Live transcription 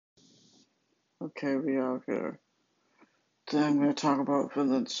Okay, we are here. Today I'm going to talk about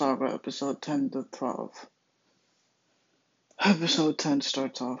Vinland Saga episode 10 to 12. Episode 10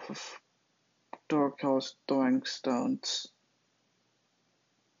 starts off with Dorkel's throwing stones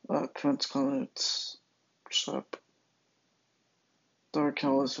at Prince Canut's ship.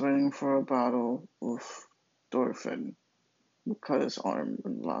 Dorkel is waiting for a battle with Thorfinn, who cut his hand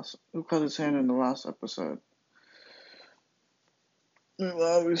in the last episode.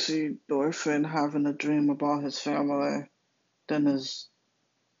 Meanwhile, we see Thorfinn having a dream about his family. Then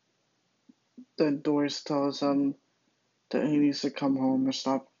Doris tells him that he needs to come home and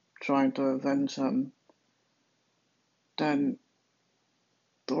stop trying to avenge him. Then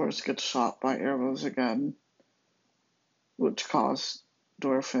Doris gets shot by arrows again, which caused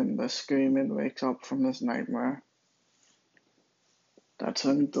Thorfinn to scream and wake up from his nightmare. That's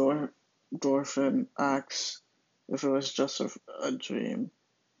when Thorfinn asks if it was just a dream.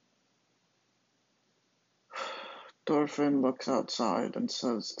 Thorfinn looks outside and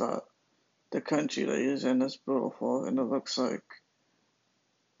says that the country that he's in is beautiful and it looks like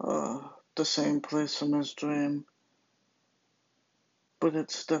the same place from his dream, but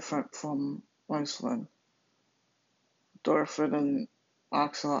it's different from Iceland. Thorfinn and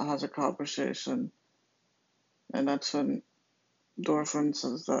Axel has a conversation, and that's when Thorfinn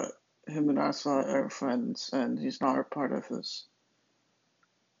says that him and Axel are friends, and he's not a part of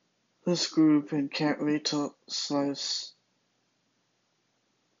this group and can't wait to slice.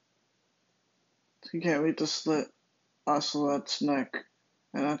 He can't wait to slit Ocelot's neck,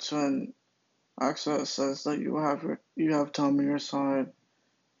 and that's when Axel says that you have time on your side.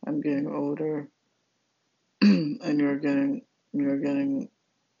 I'm getting older, and you're getting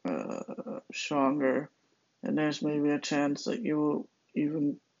stronger, and there's maybe a chance that you will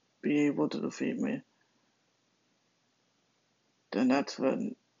even be able to defeat me. Then that's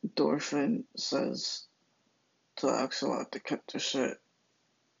when Thorfinn says to Axelot to cut the shit.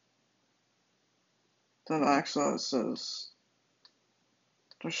 Then Axelot says,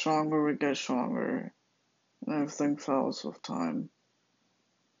 the stronger we get stronger, and everything falls with time.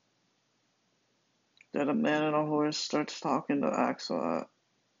 Then a man on a horse starts talking to Axelot,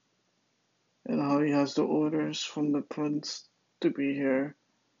 and how he has the orders from the prince to be here.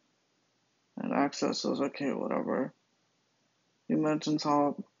 And Axelot says, okay, whatever. He mentions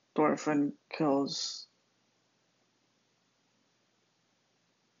how Thorfinn kills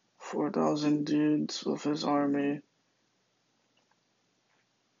 4,000 dudes with his army,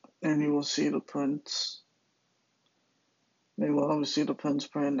 and he will see the prince. Meanwhile, we see the prince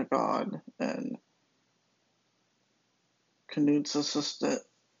praying to God, and Canute's assistant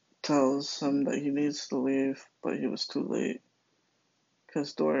tells him that he needs to leave, but he was too late,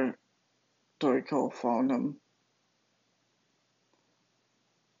 because Dorkel found him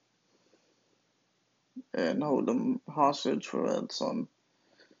and hold him hostage for ransom.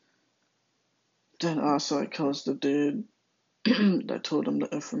 Then Asa kills the dude that told him the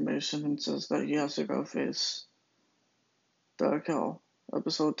information and says that he has to go face Dorkel.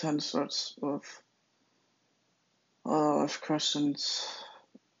 Episode 10 starts with a lot of questions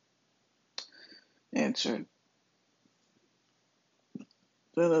answered.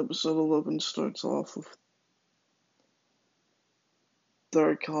 Then episode 11 starts off with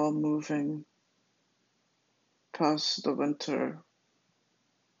Dorkel moving past the winter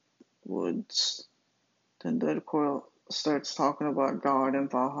woods. Then Dorkel starts talking about God and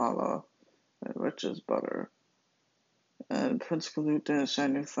Valhalla and which is better. And Prince Canute didn't say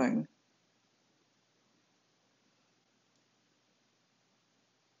anything.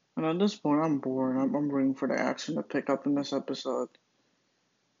 And at this point, I'm bored. I'm waiting for the action to pick up in this episode.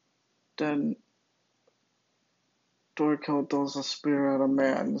 Then Dorkel throws a spear at a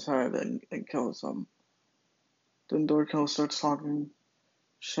man's head and kills him. Then Dorkel starts talking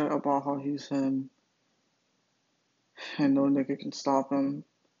shit about how he's him and no nigga can stop him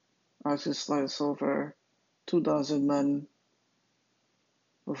as he slices over 2,000 men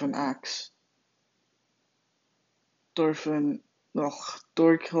with an axe. Dorkel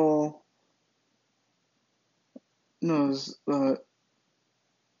knows that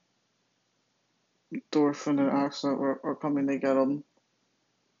Thorfinn and Axel are coming to get him.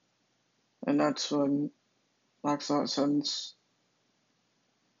 And that's when Axel sends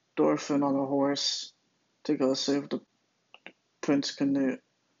Thorfinn on a horse to go save the Prince Canute.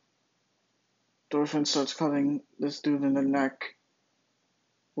 Thorfinn starts cutting this dude in the neck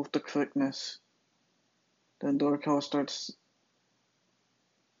with the quickness. Then Dorkel starts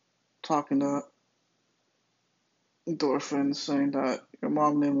talking to Thorfinn, saying that your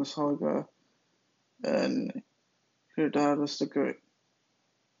mom's name was Helga and your dad was the great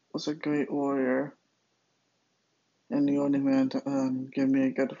was a great warrior and the only man to give me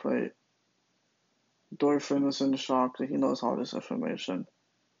a good fight. Thorfinn was in shock that he knows all this information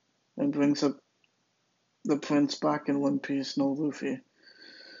and brings up the prince back in one piece, no Luffy.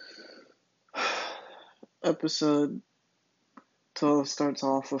 Episode 12 starts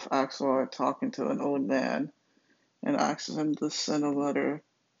off with Axel talking to an old man and asks him to send a letter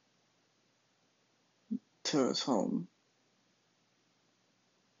to his home.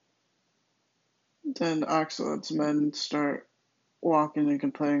 Then Axel's men start walking and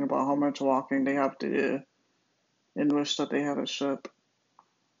complaining about how much walking they have to do and wish that they had a ship.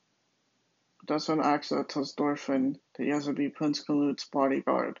 That's when Axel tells Thorfinn that he has to be Prince Canute's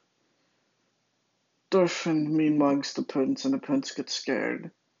bodyguard. Thorfinn mean mugs the prince and the prince gets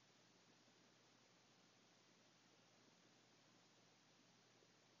scared.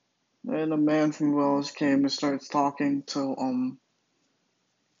 And a man from Wells came and starts talking to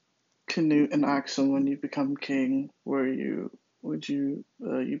Canute and Axel. When you become king, you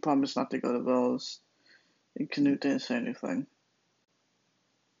promise not to go to Wells? And Canute didn't say anything.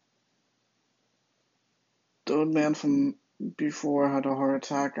 The old man from before had a heart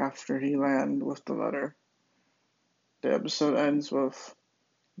attack after he landed with the letter. The episode ends with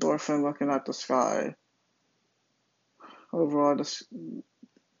Thorfinn looking at the sky. Overall,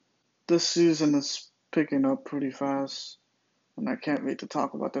 this season is picking up pretty fast, and I can't wait to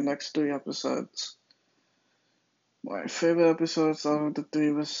talk about the next 3 episodes. My favorite episodes out of the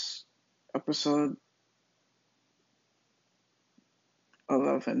 3 was episode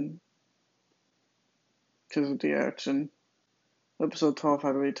 11 because of the action. Episode 12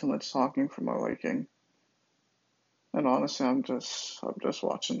 had way too much talking for my liking. And honestly, I'm just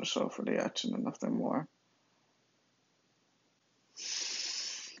watching the show for the action and nothing more.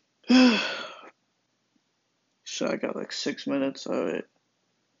 So I got like 6 minutes of it.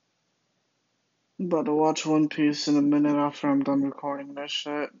 I'm about to watch One Piece in a minute after I'm done recording this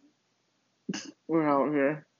shit. We're out here.